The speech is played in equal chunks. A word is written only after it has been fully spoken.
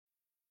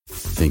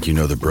Think you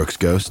know the Brooks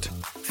Ghost?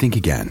 Think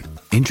again.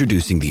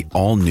 Introducing the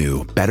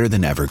all-new,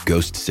 better-than-ever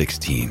Ghost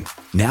 16.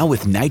 Now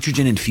with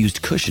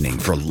nitrogen-infused cushioning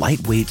for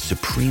lightweight,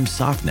 supreme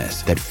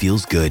softness that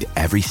feels good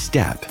every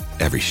step,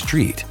 every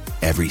street,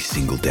 every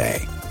single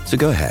day. So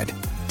go ahead,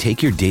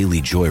 take your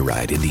daily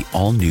joyride in the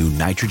all-new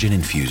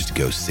nitrogen-infused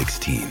Ghost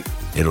 16.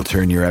 It'll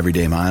turn your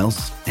everyday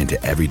miles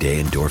into everyday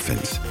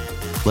endorphins.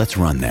 Let's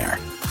run there.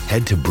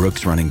 Head to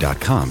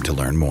brooksrunning.com to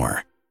learn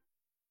more.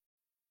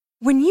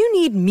 When you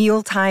need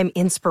mealtime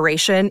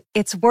inspiration,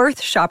 it's worth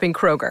shopping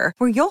Kroger,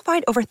 where you'll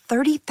find over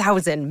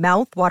 30,000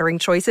 mouth-watering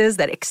choices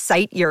that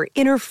excite your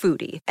inner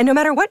foodie. And no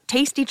matter what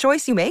tasty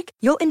choice you make,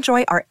 you'll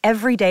enjoy our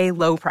everyday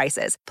low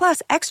prices,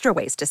 plus extra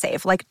ways to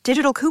save, like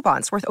digital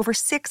coupons worth over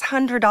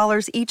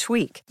 $600 each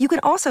week. You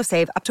can also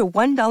save up to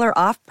 $1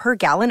 off per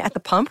gallon at the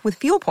pump with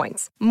fuel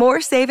points.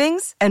 More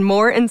savings and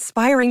more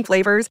inspiring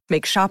flavors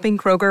make shopping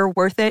Kroger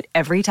worth it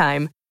every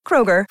time.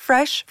 Kroger,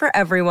 fresh for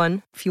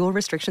everyone. Fuel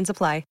restrictions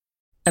apply.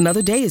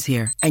 Another day is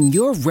here, and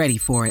you're ready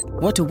for it.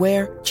 What to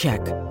wear? Check.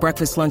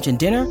 Breakfast, lunch, and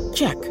dinner?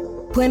 Check.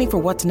 Planning for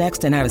what's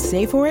next and how to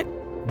save for it?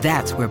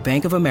 That's where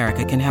Bank of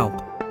America can help.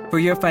 For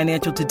your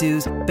financial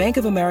to-dos, Bank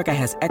of America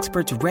has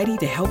experts ready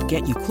to help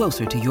get you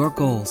closer to your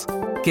goals.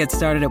 Get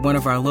started at one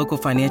of our local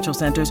financial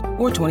centers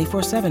or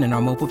 24/7 in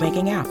our mobile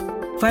banking app.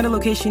 Find a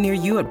location near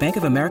you at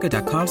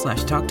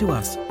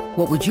bankofamerica.com/talktous.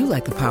 What would you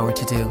like the power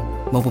to do?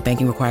 Mobile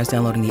banking requires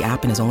downloading the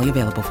app and is only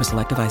available for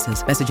select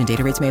devices. Message and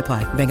data rates may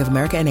apply. Bank of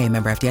America NA,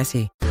 member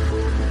FDIC.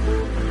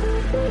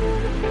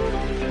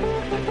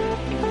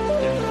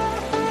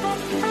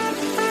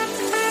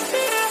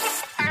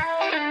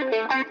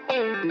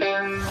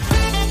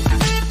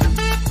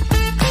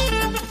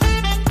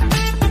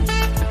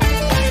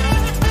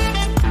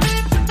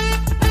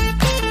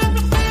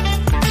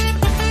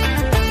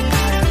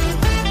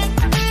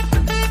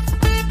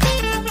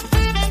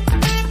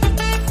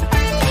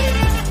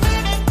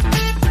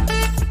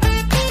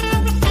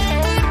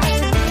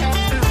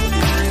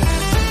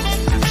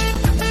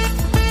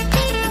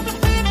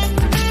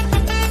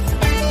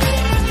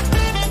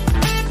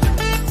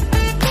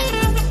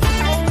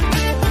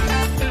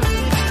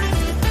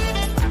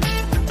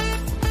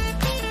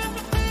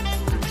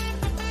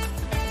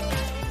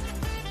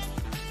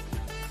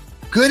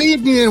 Good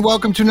evening and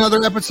welcome to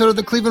another episode of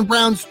the Cleveland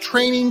Browns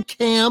training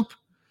camp.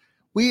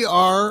 We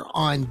are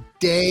on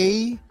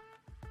day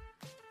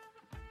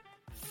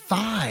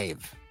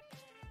 5,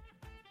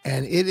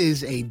 and it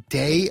is a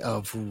day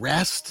of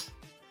rest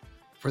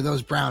for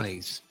those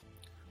Brownies.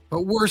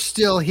 But we're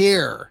still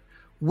here.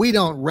 We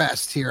don't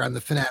rest here on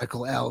the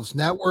Fanatical Elves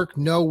Network.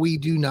 No, we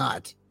do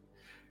not.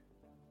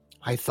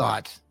 I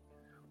thought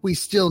we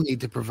still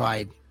need to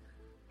provide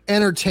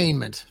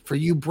entertainment for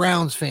you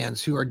Browns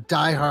fans who are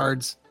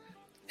diehards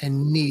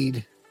and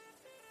need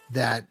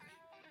that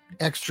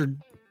extra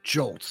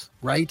jolt,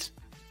 right?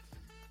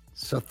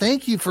 So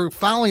thank you for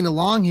following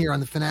along here on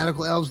the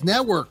Fanatical Elves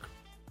Network.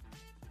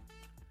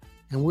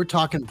 And we're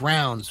talking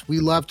Browns. We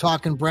love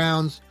talking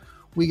Browns.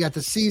 We got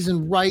the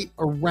season right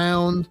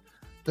around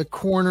the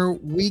corner.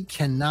 We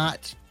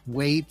cannot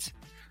wait.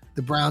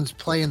 The Browns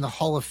play in the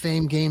Hall of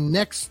Fame game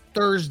next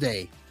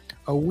Thursday,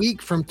 a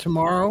week from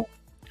tomorrow,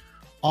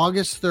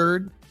 August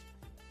 3rd,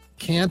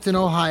 Canton,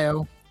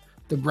 Ohio.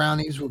 The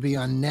Brownies will be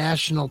on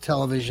national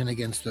television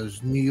against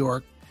those New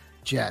York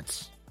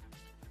Jets.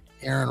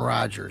 Aaron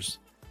Rodgers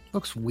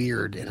looks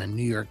weird in a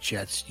New York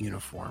Jets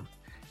uniform.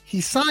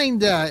 He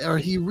signed or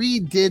he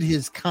redid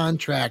his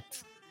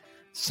contract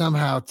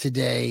somehow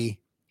today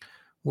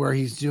where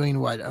he's doing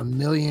 $1.5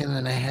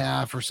 million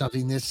or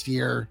something this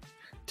year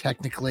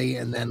technically,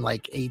 and then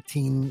like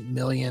 18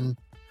 million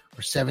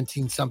or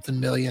 17 something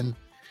million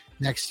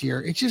next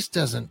year. It just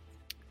doesn't.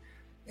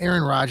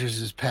 Aaron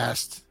Rodgers is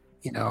past,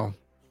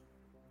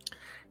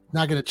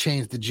 not going to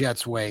change the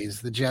Jets'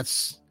 ways. The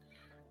Jets,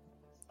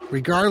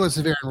 regardless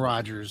of Aaron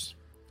Rodgers,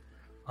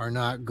 are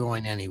not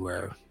going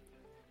anywhere.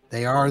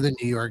 They are the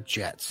New York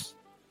Jets.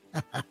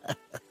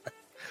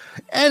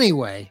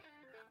 Anyway,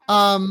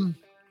 so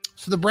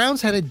the Browns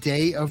had a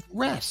day of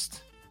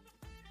rest.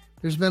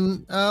 There's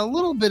been a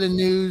little bit of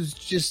news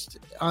just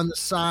on the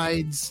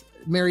sides.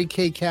 Mary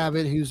Kay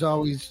Cabot, who's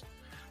always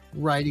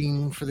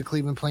writing for the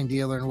Cleveland Plain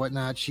Dealer and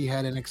whatnot, she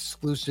had an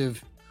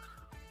exclusive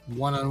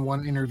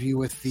one-on-one interview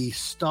with the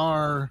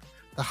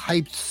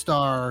hyped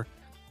star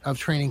of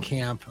training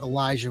camp,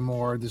 Elijah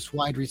Moore, this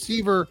wide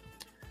receiver,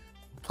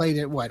 played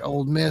at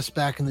Ole Miss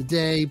back in the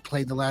day,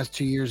 played the last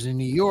 2 years in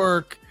New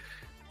York,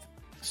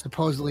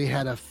 supposedly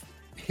had a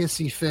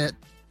hissy fit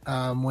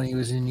when he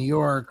was in New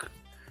York,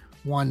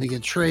 wanted to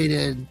get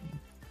traded,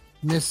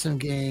 missed some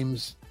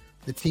games.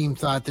 The team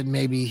thought that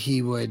maybe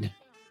he would,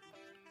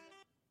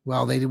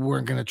 they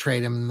weren't going to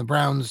trade him, and the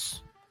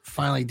Browns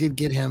finally did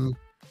get him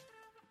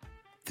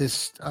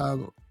this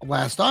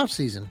last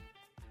offseason.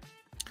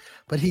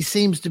 But he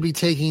seems to be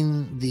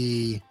taking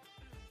the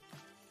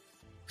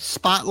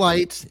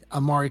spotlight.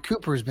 Amari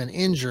Cooper has been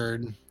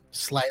injured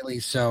slightly,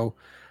 so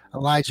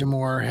Elijah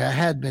Moore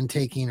has been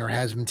taking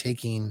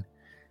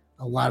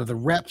a lot of the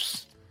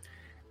reps.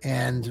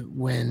 And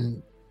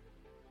when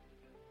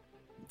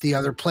the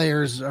other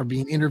players are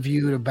being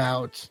interviewed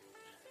about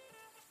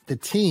the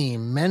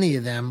team, many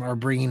of them are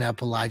bringing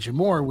up Elijah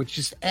Moore, which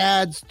just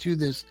adds to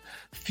this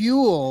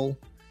fuel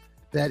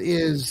that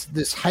is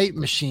this hype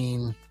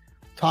machine,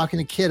 talking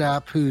a kid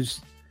up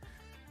who's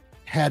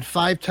had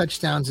 5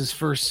 touchdowns his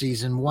first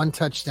season, 1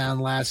 touchdown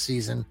last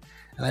season,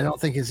 and I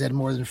don't think he's had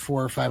more than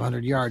 400 or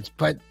 500 yards.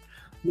 But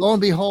lo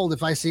and behold,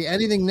 if I see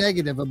anything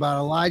negative about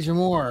Elijah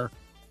Moore,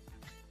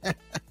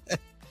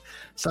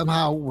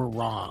 somehow we're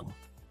wrong.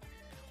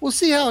 We'll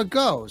see how it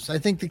goes. I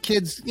think the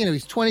kid's,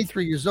 he's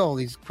 23 years old.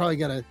 He's probably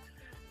got a,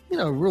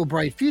 real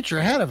bright future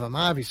ahead of him,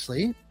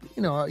 obviously.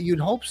 You'd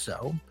hope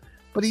so.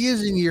 But he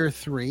is in year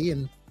 3,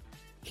 and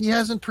he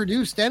hasn't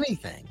produced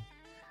anything.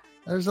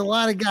 There's a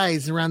lot of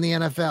guys around the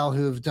NFL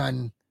who have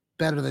done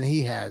better than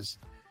he has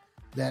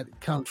that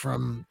come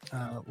from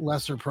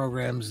lesser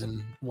programs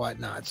and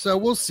whatnot. So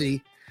we'll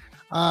see.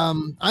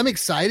 I'm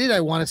excited.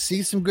 I want to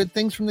see some good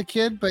things from the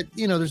kid, but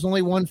there's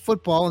only one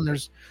football, and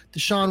there's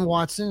Deshaun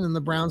Watson, and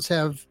the Browns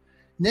have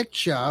Nick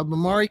Chubb,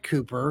 Amari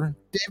Cooper,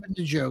 David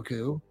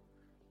Njoku.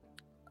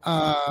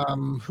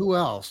 Who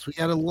else? We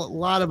got a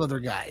lot of other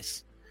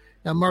guys.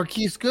 Now,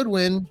 Marquise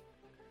Goodwin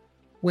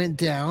went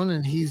down,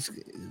 and he's,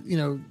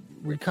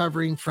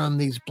 recovering from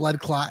these blood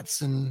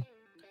clots, and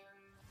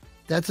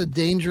that's a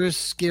dangerous,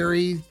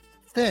 scary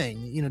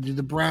thing. Do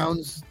the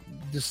Browns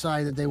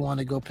decide that they want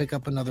to go pick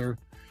up another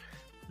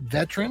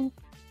veteran?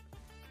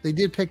 They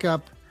did pick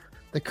up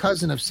the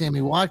cousin of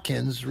Sammy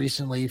Watkins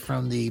recently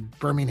from the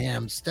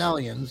Birmingham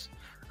Stallions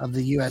of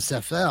the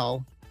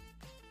USFL.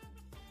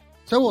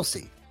 So we'll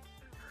see.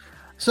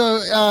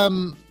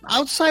 So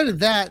outside of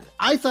that,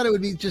 I thought it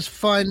would be just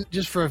fun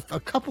just for a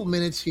couple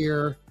minutes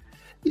here.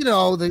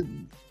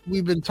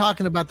 We've been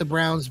talking about the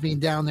Browns being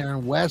down there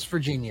in West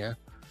Virginia.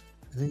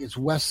 I think it's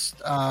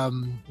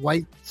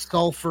White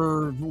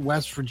Sulphur,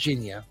 West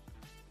Virginia,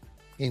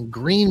 in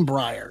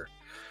Greenbrier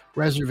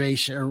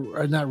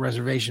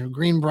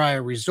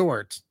Greenbrier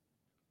Resort,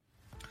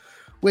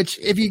 which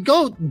if you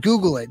go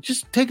Google it,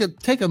 just take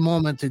a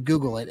moment to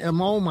Google it.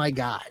 And oh my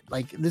God,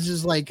 like this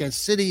is like a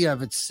city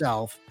of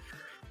itself,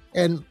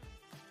 and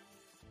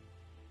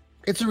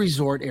it's a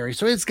resort area.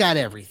 So it's got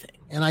everything.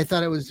 And I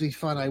thought it would be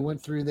fun. I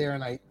went through there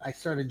and I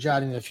started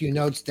jotting a few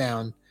notes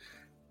down,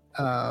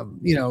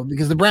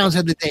 because the Browns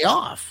had the day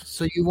off.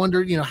 So you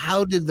wonder,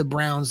 how did the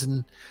Browns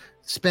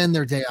spend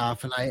their day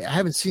off? And I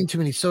haven't seen too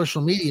many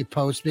social media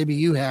posts. Maybe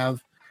you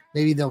have.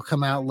 Maybe they'll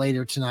come out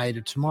later tonight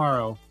or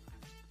tomorrow.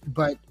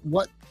 But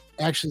what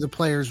actually the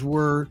players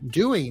were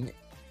doing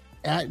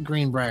at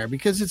Greenbrier,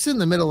 because it's in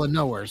the middle of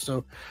nowhere.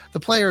 So the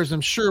players,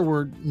 I'm sure,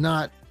 were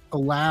not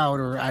allowed,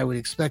 or I would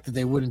expect that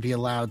they wouldn't be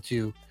allowed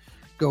to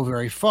go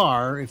very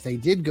far. If they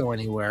did go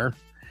anywhere,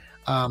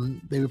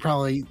 they would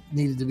probably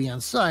needed to be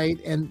on site.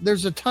 And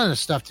there's a ton of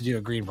stuff to do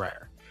at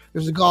Greenbrier.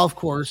 There's a golf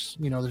course,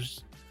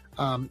 there's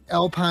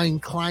alpine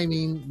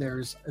climbing,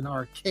 there's an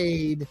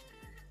arcade,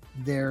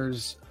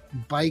 there's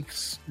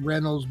bikes,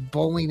 rentals,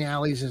 bowling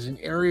alleys, there's an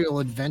aerial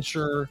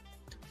adventure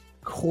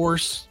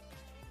course,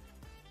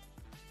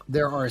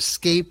 there are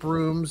escape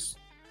rooms,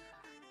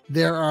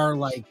 there are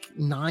like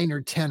 9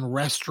 or 10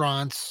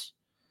 restaurants,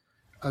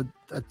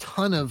 a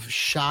ton of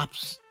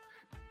shops,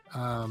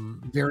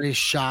 various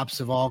shops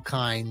of all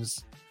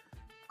kinds,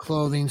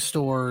 clothing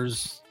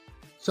stores.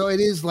 So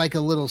it is like a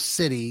little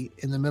city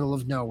in the middle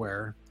of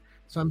nowhere.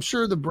 So I'm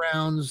sure the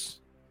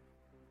Browns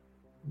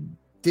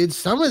did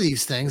some of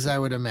these things, I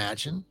would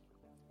imagine.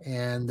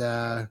 And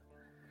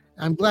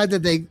I'm glad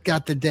that they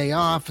got the day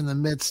off in the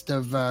midst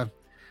of,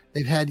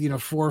 they've had,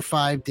 4 or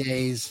 5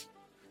 days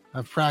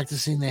of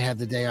practicing. They had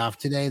the day off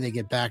today. They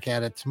get back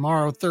at it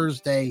tomorrow,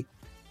 Thursday.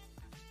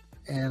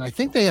 And I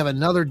think they have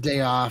another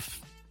day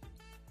off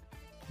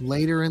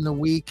later in the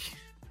week.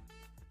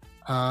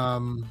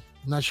 I'm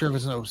not sure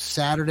if it's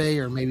Saturday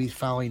or maybe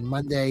following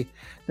Monday.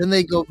 Then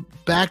they go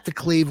back to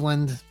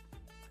Cleveland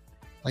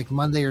like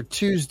Monday or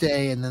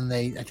Tuesday. And then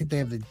I think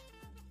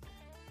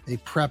they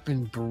prep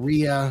in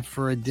Berea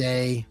for a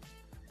day.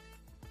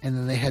 And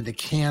then they head to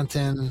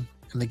Canton,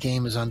 and the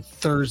game is on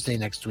Thursday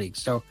next week.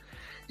 So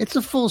it's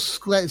a full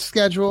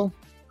schedule.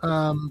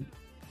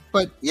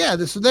 But yeah,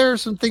 there are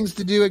some things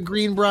to do at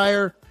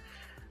Greenbrier.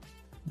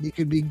 You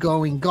could be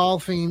going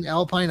golfing,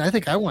 alpine. I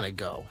think I want to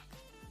go.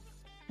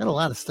 Got a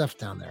lot of stuff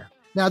down there.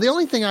 Now, the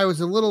only thing I was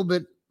a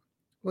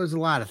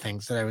lot of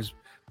things that I was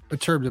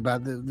perturbed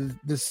about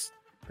this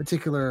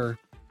particular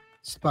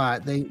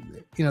spot. They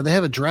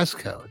have a dress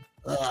code.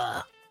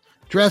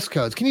 Dress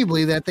codes. Can you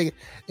believe that?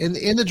 In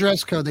the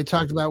dress code, they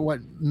talked about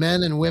what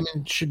men and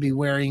women should be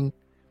wearing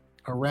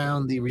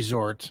around the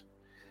resort.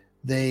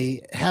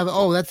 They have,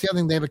 that's the other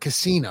thing. They have a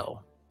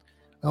casino.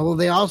 Well,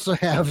 they also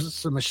have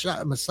some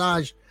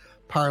massage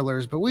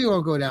parlors, but we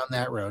won't go down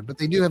that road. But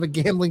they do have a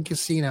gambling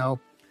casino.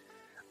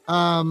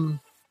 But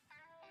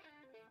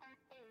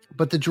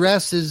the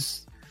dress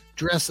is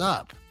dress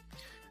up.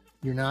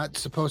 You're not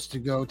supposed to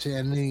go to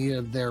any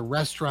of their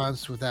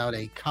restaurants without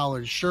a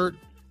collared shirt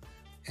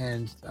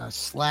and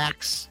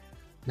slacks,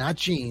 not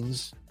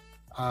jeans.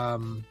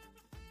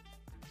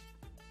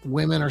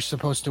 women are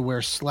supposed to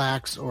wear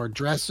slacks or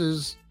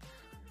dresses.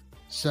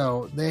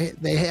 So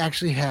they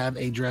actually have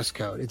a dress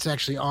code. It's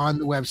actually on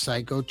the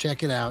website. Go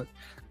check it out.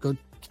 Go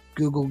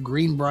Google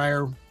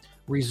Greenbrier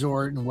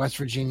Resort in West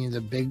Virginia.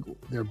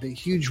 Their big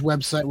huge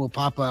website will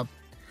pop up,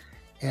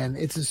 and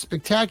it's a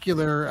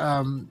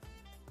spectacular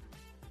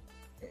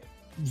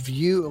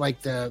view,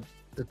 like the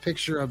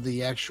picture of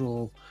the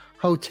actual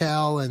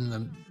hotel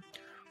and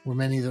where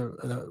many of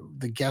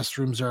the guest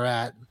rooms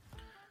are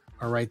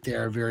right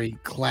there. A very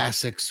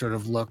classic sort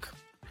of look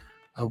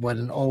of what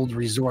an old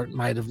resort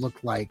might have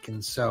looked like.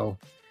 And so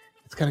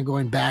it's kind of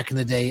going back in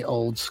the day,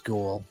 old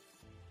school.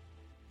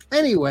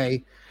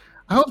 Anyway,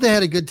 I hope they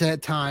had a good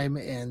time,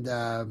 and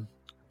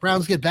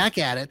Browns get back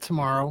at it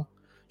tomorrow.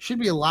 Should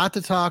be a lot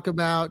to talk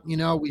about. You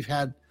know, we've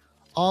had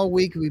all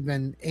week, we've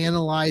been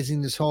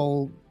analyzing this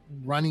whole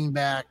running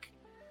back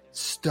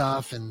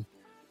stuff and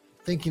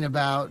thinking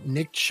about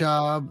Nick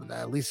Chubb.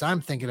 At least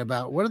I'm thinking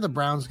about what are the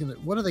Browns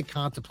what are they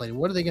contemplating?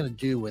 What are they going to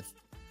do with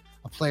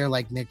a player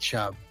like Nick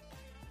Chubb?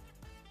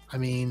 I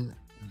mean,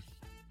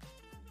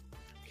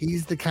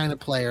 he's the kind of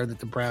player that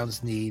the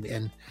Browns need,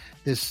 and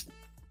this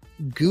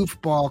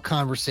goofball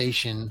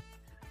conversation,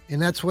 and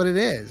that's what it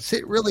is.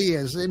 It really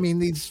is. I mean,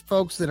 these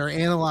folks that are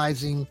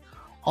analyzing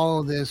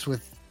all of this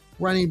with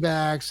running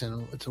backs,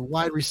 and it's a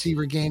wide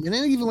receiver game, and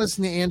then even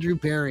listen to Andrew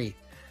Berry.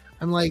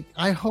 I'm like,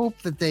 I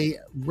hope that they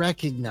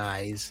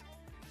recognize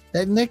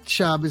that Nick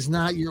Chubb is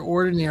not your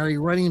ordinary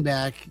running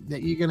back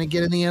that you're going to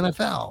get in the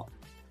NFL.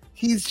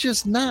 He's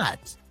just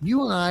not.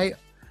 You and I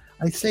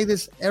say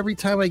this every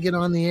time I get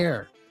on the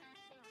air.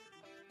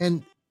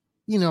 And,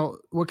 you know,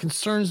 what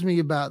concerns me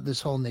about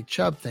this whole Nick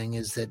Chubb thing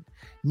is that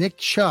Nick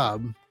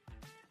Chubb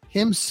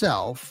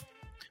himself,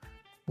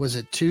 was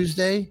it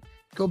Tuesday?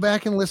 Go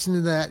back and listen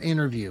to that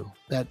interview,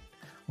 that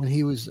when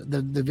he was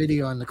the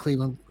video on the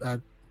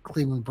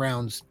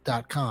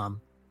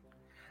clevelandbrowns.com.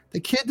 The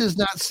kid does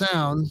not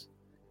sound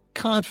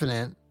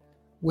confident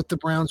with the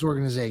Browns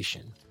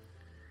organization.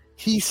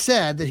 He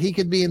said that he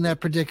could be in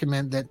that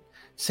predicament that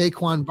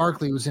Saquon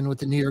Barkley was in with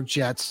the New York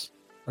Jets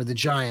or the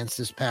Giants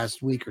this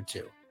past week or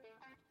two.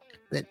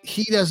 That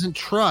he doesn't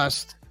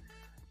trust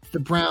the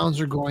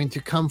Browns are going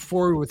to come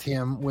forward with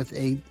him with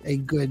a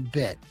good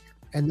bit.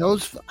 And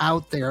those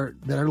out there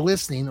that are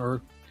listening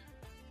or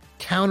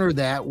counter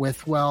that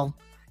with, well,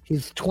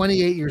 he's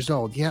 28 years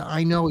old. Yeah,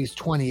 I know he's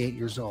 28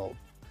 years old.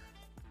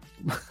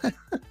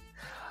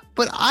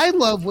 But I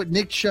love what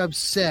Nick Chubb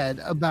said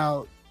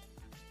about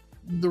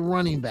the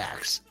running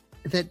backs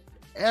that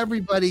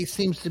everybody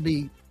seems to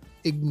be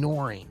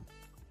ignoring.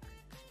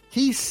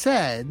 He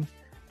said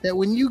that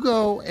when you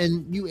go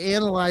and you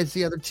analyze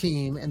the other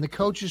team and the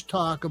coaches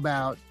talk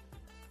about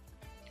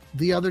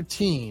the other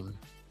team,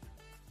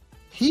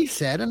 he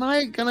said, and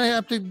I'm going to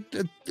have to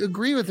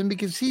agree with him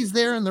because he's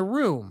there in the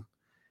room.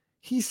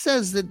 He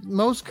says that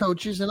most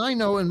coaches, and I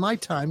know in my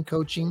time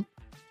coaching,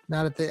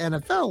 not at the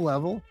NFL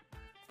level,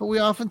 but we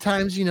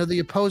oftentimes, you know, the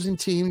opposing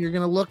team, you're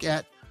going to look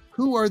at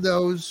who are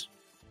those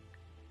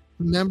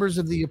members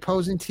of the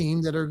opposing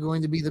team that are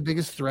going to be the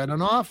biggest threat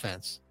on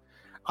offense.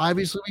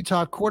 Obviously, we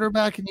talk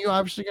quarterback, and you're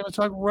obviously going to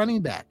talk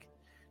running back.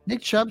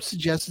 Nick Chubb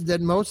suggested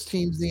that most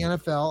teams in the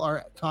NFL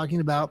are talking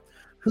about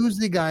who's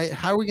the guy,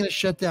 how are we going to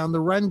shut down the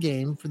run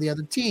game for the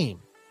other team?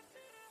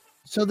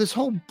 So this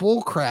whole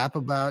bull crap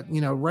about,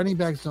 you know, running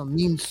backs don't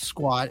mean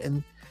squat.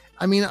 And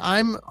I mean,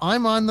 I'm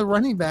on the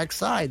running back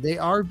side. They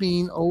are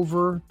being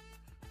overlooked.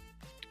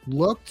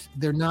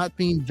 They're not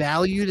being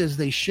valued as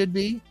they should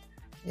be.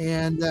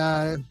 And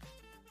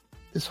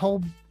this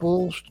whole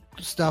bull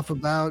stuff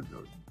about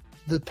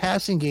the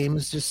passing game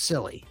is just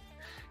silly.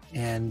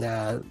 And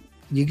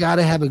you got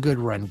to have a good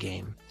run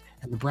game.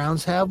 And the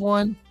Browns have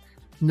one.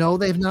 No,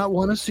 they've not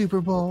won a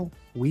Super Bowl.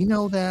 We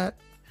know that.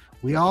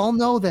 We all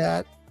know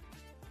that.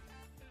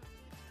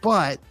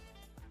 But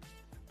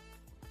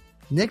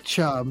Nick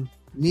Chubb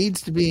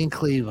needs to be in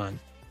Cleveland.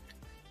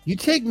 You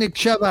take Nick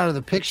Chubb out of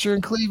the picture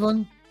in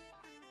Cleveland,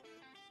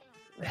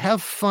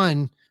 have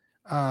fun.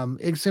 It's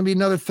going to be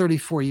another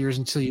 34 years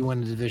until you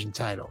win a division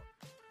title.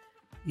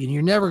 And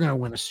you're never going to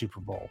win a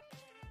Super Bowl.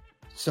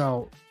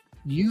 So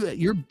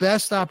your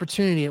best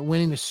opportunity at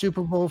winning the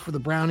Super Bowl for the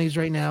Brownies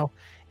right now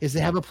is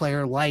to have a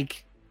player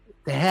like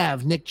they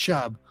have Nick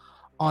Chubb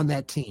on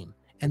that team.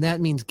 And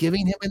that means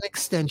giving him an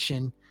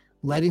extension,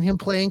 letting him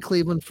play in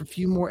Cleveland for a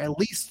few more, at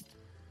least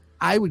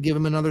I would give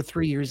him another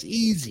 3 years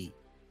easy.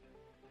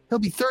 He'll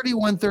be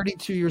 31,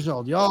 32 years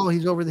old. Oh,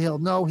 he's over the hill.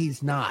 No,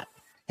 he's not.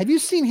 Have you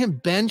seen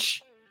him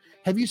bench?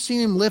 Have you seen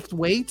him lift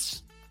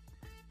weights?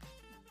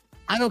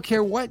 I don't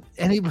care what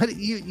anybody,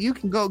 you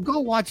can go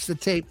watch the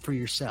tape for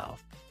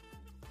yourself.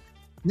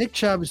 Nick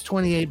Chubb is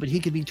 28, but he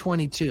could be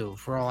 22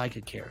 for all I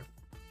could care.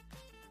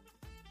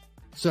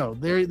 So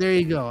there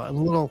you go. I'm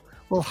a little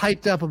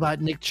hyped up about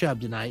Nick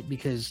Chubb tonight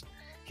because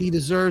he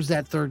deserves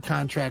that third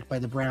contract by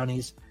the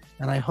Brownies,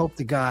 and I hope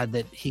to God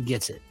that he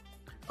gets it.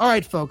 All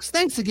right, folks,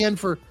 thanks again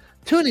for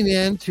tuning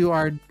in to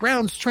our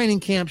Browns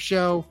training camp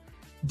show,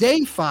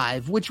 day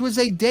 5, which was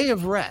a day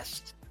of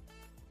rest.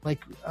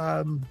 Like,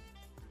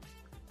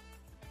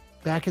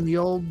 back in the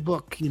old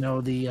book,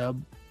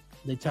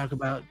 they talk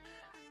about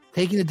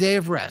taking a day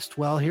of rest.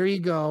 Well, here you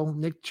go.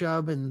 Nick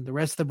Chubb and the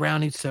rest of the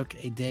Brownies took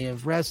a day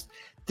of rest.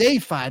 Day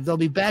 5, they'll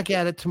be back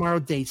at it tomorrow.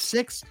 Day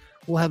 6,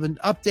 we'll have an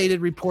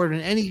updated report on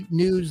any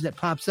news that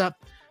pops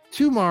up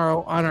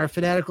tomorrow on our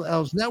Fanatical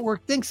Elves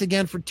Network. Thanks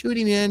again for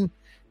tuning in.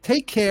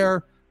 Take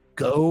care.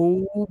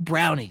 Go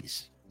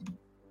Brownies.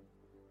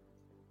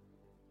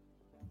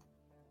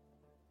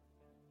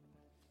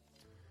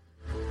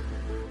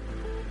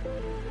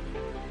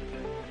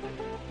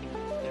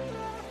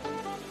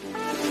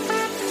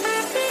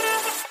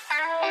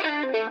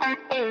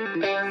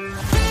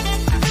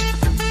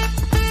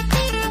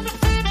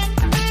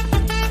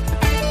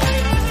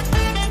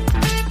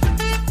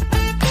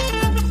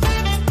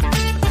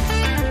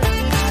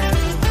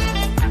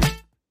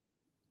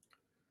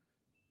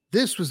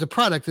 This was a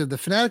product of the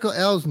Fanatical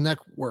Elves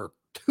Network.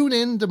 Tune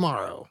in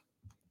tomorrow.